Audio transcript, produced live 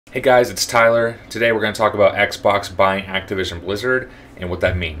Hey guys, it's Tyler. Today we're going to talk about Xbox buying Activision Blizzard and what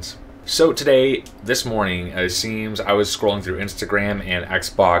that means. So today, this morning, it seems I was scrolling through Instagram and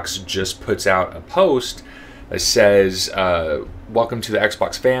Xbox just puts out a post that says, welcome to the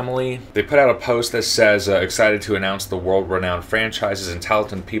Xbox family. They put out a post that says, excited to announce the world-renowned franchises and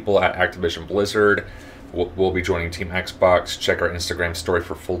talented people at Activision Blizzard will be joining Team Xbox. Check our Instagram story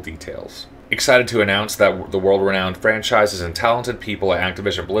for full details. Excited to announce that the world-renowned franchises and talented people at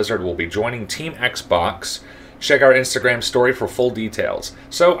Activision Blizzard will be joining Team Xbox. Check our Instagram story for full details.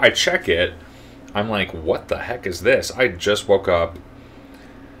 So I check it. I'm like, what the heck is this? I just woke up.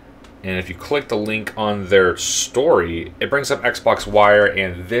 And if you click the link on their story, it brings up Xbox Wire,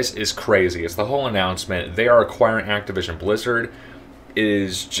 and this is crazy. It's the whole announcement. They are acquiring Activision Blizzard. It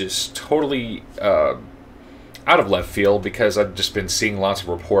is just totally out of left field because I've just been seeing lots of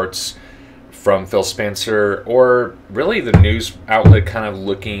reports from Phil Spencer, or really the news outlet kind of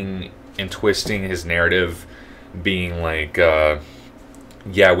looking and twisting his narrative, being like,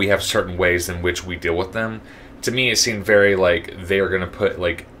 yeah, we have certain ways in which we deal with them. To me, it seemed very like they are going to put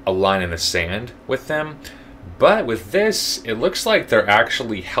like a line in the sand with them. But with this, it looks like they're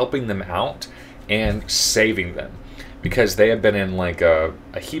actually helping them out and saving them, because they have been in like a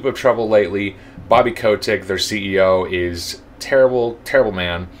heap of trouble lately. Bobby Kotick, their CEO, is terrible, terrible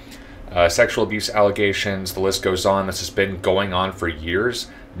man. Sexual abuse allegations, the list goes on. This has been going on for years.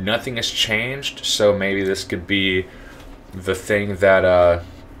 Nothing has changed, so maybe this could be the thing that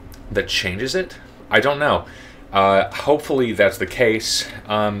that changes it. I don't know. Hopefully that's the case.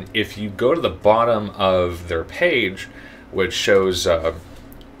 If you go to the bottom of their page, which shows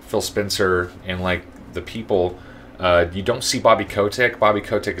Phil Spencer and like the people, you don't see Bobby Kotick. Bobby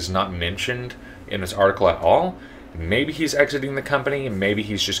Kotick is not mentioned in this article at all. Maybe he's exiting the company, and maybe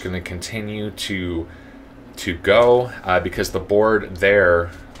he's just going to continue to go because the board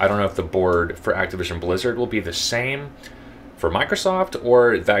there, I don't know if the board for Activision Blizzard will be the same for Microsoft,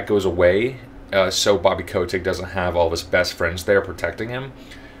 or that goes away, so Bobby Kotick doesn't have all of his best friends there protecting him,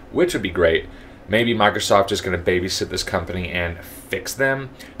 which would be great. Maybe Microsoft is going to babysit this company and fix them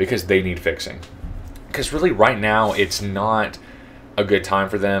because they need fixing. Because really right now it's not a good time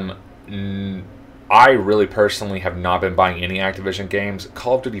for them. I really personally have not been buying any Activision games.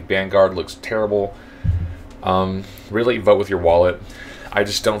 Call of Duty Vanguard looks terrible. Really vote with your wallet. I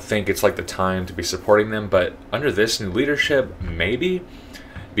just don't think it's like the time to be supporting them. But under this new leadership, maybe.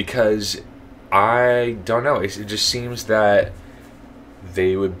 Because I don't know. It just seems that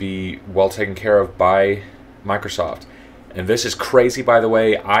they would be well taken care of by Microsoft. And this is crazy, by the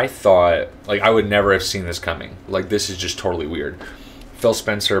way. I thought, like, I would never have seen this coming. Like, this is just totally weird. Phil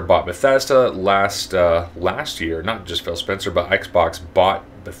Spencer bought Bethesda last year. Not just Phil Spencer, but Xbox bought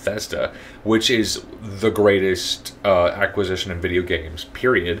Bethesda, which is the greatest acquisition in video games,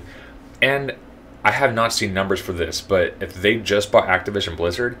 period. And I have not seen numbers for this, but if they just bought Activision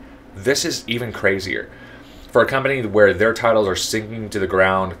Blizzard, this is even crazier. For a company where their titles are sinking to the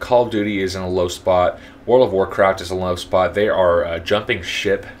ground, Call of Duty is in a low spot, World of Warcraft is in a low spot. They are jumping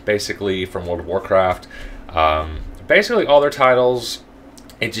ship, basically, from World of Warcraft. Basically, all their titles,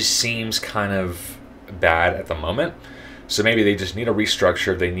 it just seems kind of bad at the moment. So maybe they just need a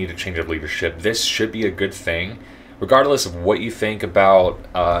restructure. They need a change of leadership. This should be a good thing. Regardless of what you think about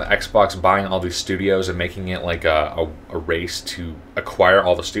Xbox buying all these studios and making it like a race to acquire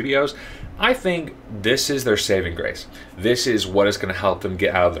all the studios, I think this is their saving grace. This is what is going to help them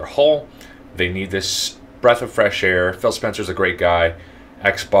get out of their hole. They need this breath of fresh air. Phil Spencer's a great guy.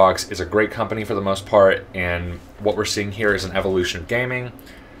 Xbox is a great company for the most part, and what we're seeing here is an evolution of gaming.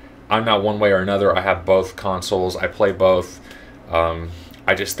 I'm not one way or another. I have both consoles. I play both.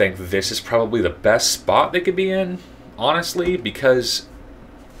 I just think this is probably the best spot they could be in, honestly, because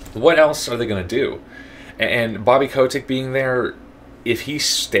what else are they going to do? And Bobby Kotick being there, if he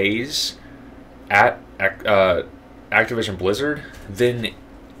stays at Activision Blizzard, then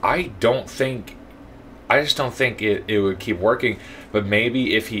I just don't think it would keep working. But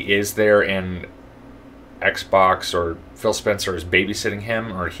maybe if he is there and Xbox or Phil Spencer is babysitting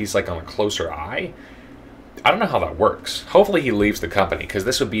him, or he's like on a closer eye, I don't know how that works. Hopefully he leaves the company, because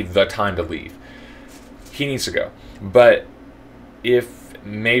this would be the time to leave. He needs to go. But if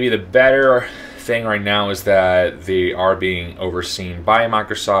maybe the better thing right now is that they are being overseen by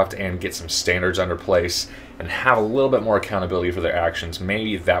Microsoft and get some standards under place and have a little bit more accountability for their actions,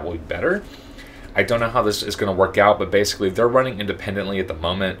 maybe that will be better. I don't know how this is going to work out, but basically they're running independently at the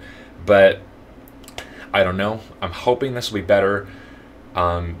moment. But I don't know. I'm hoping this will be better.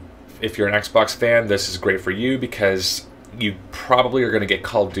 If you're an Xbox fan, this is great for you because you probably are going to get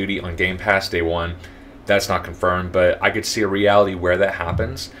Call of Duty on Game Pass day one. That's not confirmed, but I could see a reality where that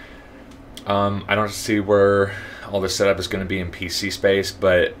happens. I don't see where all the setup is going to be in PC space,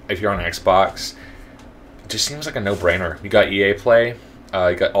 but if you're on Xbox, it just seems like a no-brainer. You got EA Play,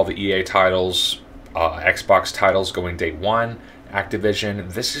 you got all the EA titles, Xbox titles going day one,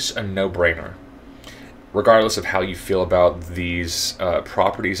 Activision. This is a no-brainer. Regardless of how you feel about these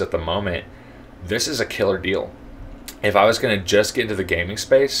properties at the moment, this is a killer deal. If I was going to just get into the gaming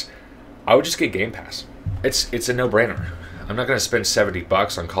space, I would just get Game Pass. It's a no-brainer. I'm not going to spend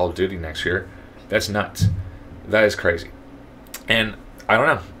 $70 on Call of Duty next year. That's nuts. That is crazy. And I don't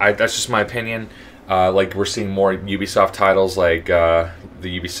know. That's just my opinion. Like, we're seeing more Ubisoft titles, like the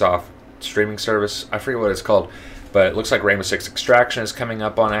Ubisoft streaming service. I forget what it's called, but it looks like Rainbow Six Extraction is coming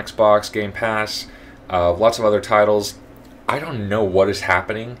up on Xbox Game Pass. Lots of other titles. I don't know what is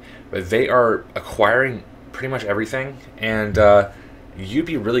happening, but they are acquiring pretty much everything, and you'd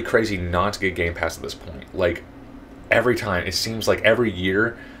be really crazy not to get Game Pass at this point. Like, every time, it seems like every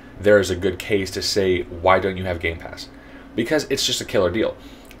year there is a good case to say, why don't you have Game Pass? Because it's just a killer deal.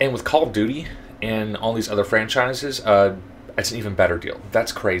 And with Call of Duty and all these other franchises, it's an even better deal.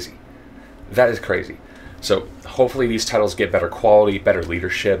 That's crazy. That is crazy. So hopefully these titles get better quality, better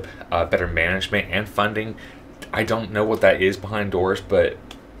leadership, better management and funding. I don't know what that is behind doors, but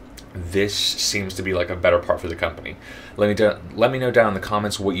this seems to be like a better part for the company. Let me know down in the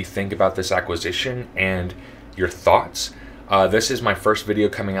comments what you think about this acquisition and your thoughts. This is my first video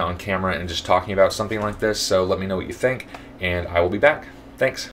coming out on camera and just talking about something like this, so let me know what you think, and I will be back. Thanks.